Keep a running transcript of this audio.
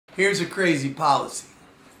Here's a crazy policy.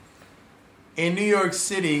 In New York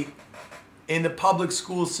City, in the public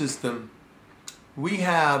school system, we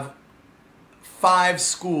have 5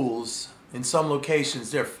 schools. In some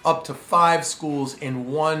locations, there are up to 5 schools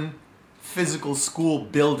in one physical school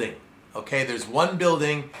building. Okay, there's one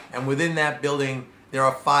building, and within that building, there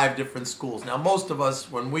are 5 different schools. Now, most of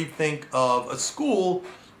us, when we think of a school,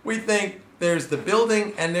 we think there's the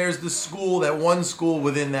building and there's the school, that one school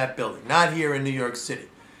within that building. Not here in New York City.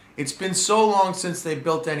 It's been so long since they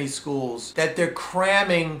built any schools that they're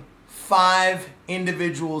cramming 5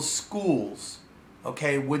 individual schools,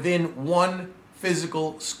 okay, within one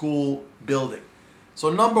physical school building.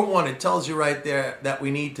 So number one, it tells you right there that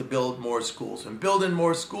we need to build more schools. And building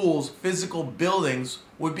more schools, physical buildings,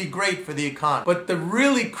 would be great for the economy. But the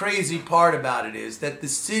really crazy part about it is that the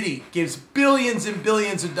city gives billions and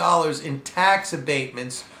billions of dollars in tax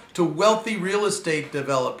abatements to wealthy real estate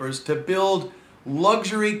developers to build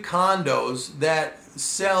luxury condos that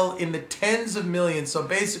sell in the tens of millions. So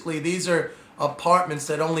basically these are apartments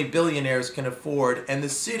that only billionaires can afford, and the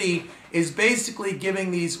city is basically giving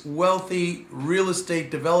these wealthy real estate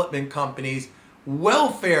development companies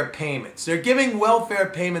welfare payments. They're giving welfare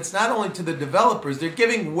payments not only to the developers, they're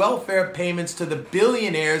giving welfare payments to the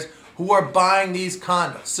billionaires who are buying these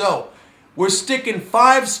condos. So we're sticking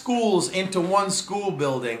 5 schools into one school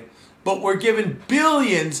building, but we're giving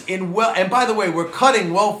billions in and by the way, we're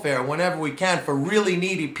cutting welfare whenever we can for really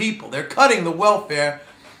needy people. They're cutting the welfare.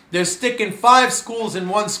 They're sticking 5 schools in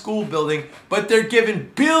one school building, but they're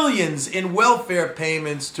giving billions in welfare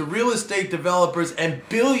payments to real estate developers and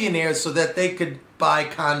billionaires so that they could buy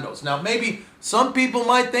condos. Now, maybe some people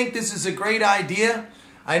might think this is a great idea.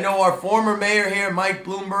 I know our former mayor here, Mike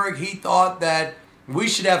Bloomberg, he thought that we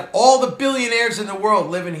should have all the billionaires in the world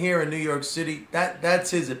living here in New York City.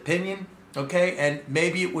 That's his opinion, okay? And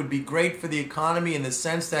maybe it would be great for the economy in the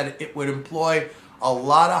sense that it would employ a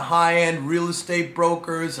lot of high-end real estate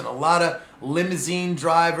brokers and a lot of limousine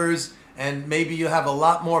drivers, and maybe you have a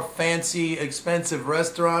lot more fancy, expensive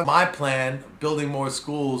restaurants. My plan, building more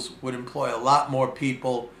schools, would employ a lot more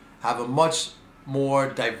people, have a much more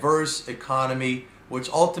diverse economy,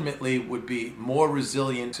 which ultimately would be more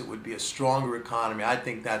resilient. It would be a stronger economy. I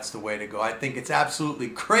think that's the way to go. I think it's absolutely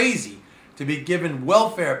crazy to be given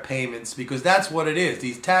welfare payments, because that's what it is.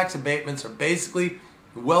 These tax abatements are basically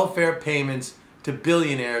welfare payments to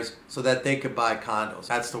billionaires so that they could buy condos.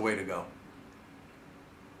 That's the way to go.